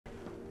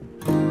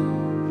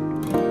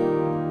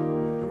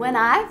When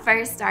I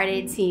first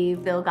started to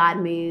feel God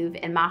move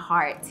in my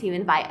heart to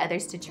invite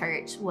others to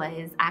church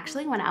was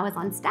actually when I was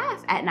on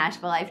staff at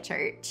Nashville Life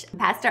Church.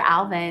 Pastor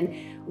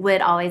Alvin would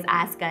always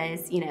ask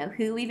us,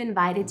 who we've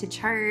invited to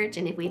church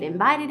and if we'd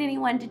invited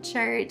anyone to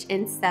church.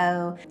 And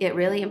so it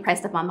really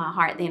impressed upon my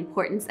heart the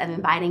importance of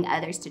inviting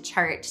others to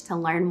church to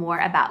learn more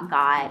about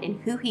God and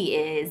who He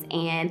is.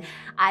 And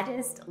I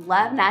just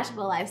love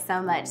Nashville Life so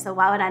much. So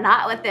why would I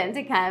not want them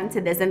to come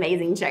to this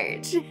amazing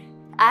church?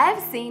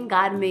 I've seen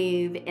God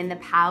move in the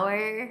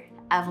power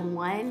of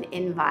one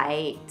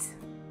invite,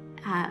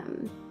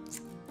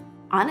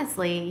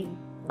 honestly,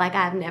 like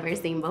I've never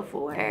seen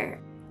before.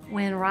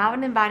 When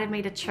Robin invited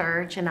me to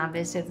church and I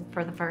visited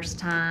for the first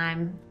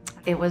time,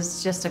 it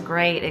was just a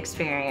great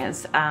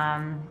experience.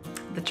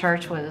 The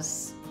church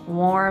was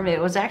warm. It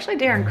was actually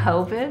during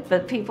COVID,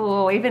 but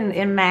people, even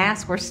in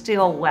mass, were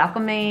still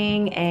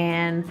welcoming,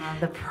 and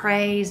the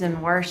praise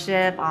and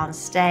worship on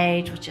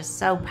stage was just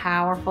so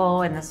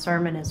powerful, and the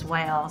sermon as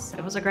well. So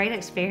it was a great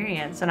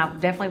experience, and I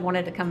definitely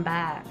wanted to come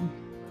back.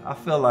 I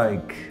feel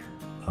like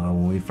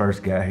when we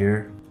first got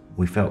here,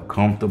 we felt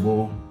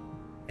comfortable,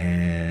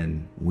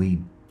 and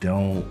we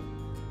don't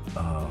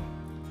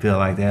feel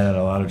like that at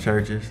a lot of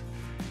churches.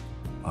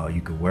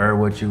 You can wear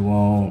what you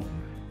want,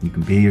 you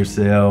can be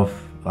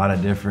yourself. A lot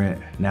of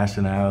different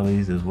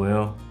nationalities as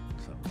well.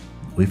 So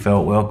we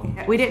felt welcome.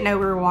 We didn't know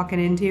we were walking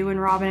into when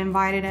Robin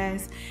invited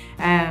us,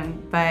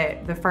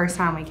 but the first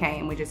time we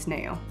came, we just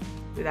knew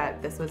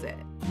that this was it.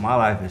 My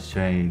life has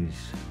changed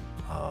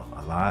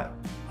a lot.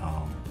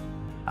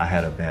 I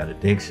had a bad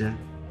addiction.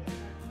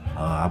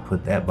 I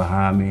put that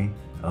behind me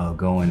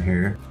going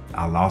here.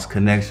 I lost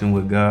connection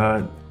with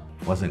God,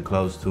 wasn't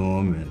close to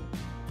Him,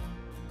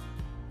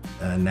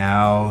 and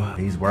now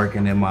He's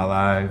working in my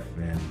life,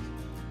 and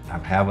I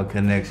have a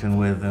connection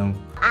with Him.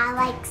 I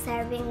like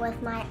serving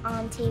with my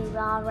auntie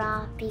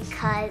Rara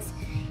because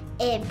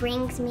it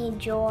brings me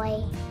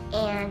joy,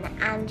 and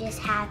I'm just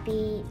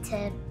happy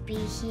to be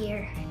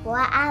here.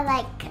 What I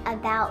like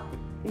about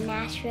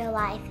Nashville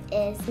Life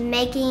is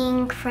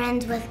making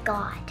friends with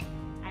God.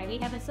 All right, we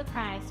have a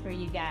surprise for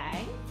you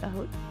guys.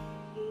 Oh.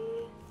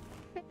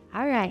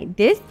 All right,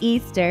 this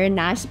Easter,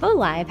 Nashville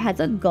Life has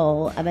a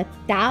goal of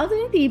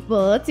 1,000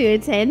 people to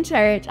attend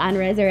church on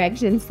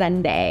Resurrection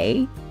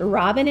Sunday.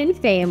 Robin and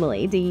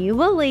family, do you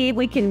believe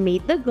we can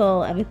meet the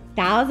goal of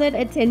 1,000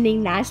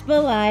 attending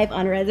Nashville Life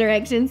on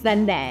Resurrection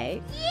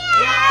Sunday?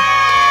 Yes!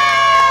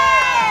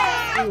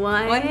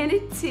 1,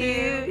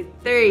 2,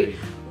 3.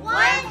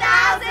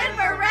 1,000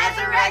 for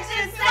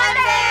Resurrection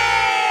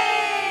Sunday!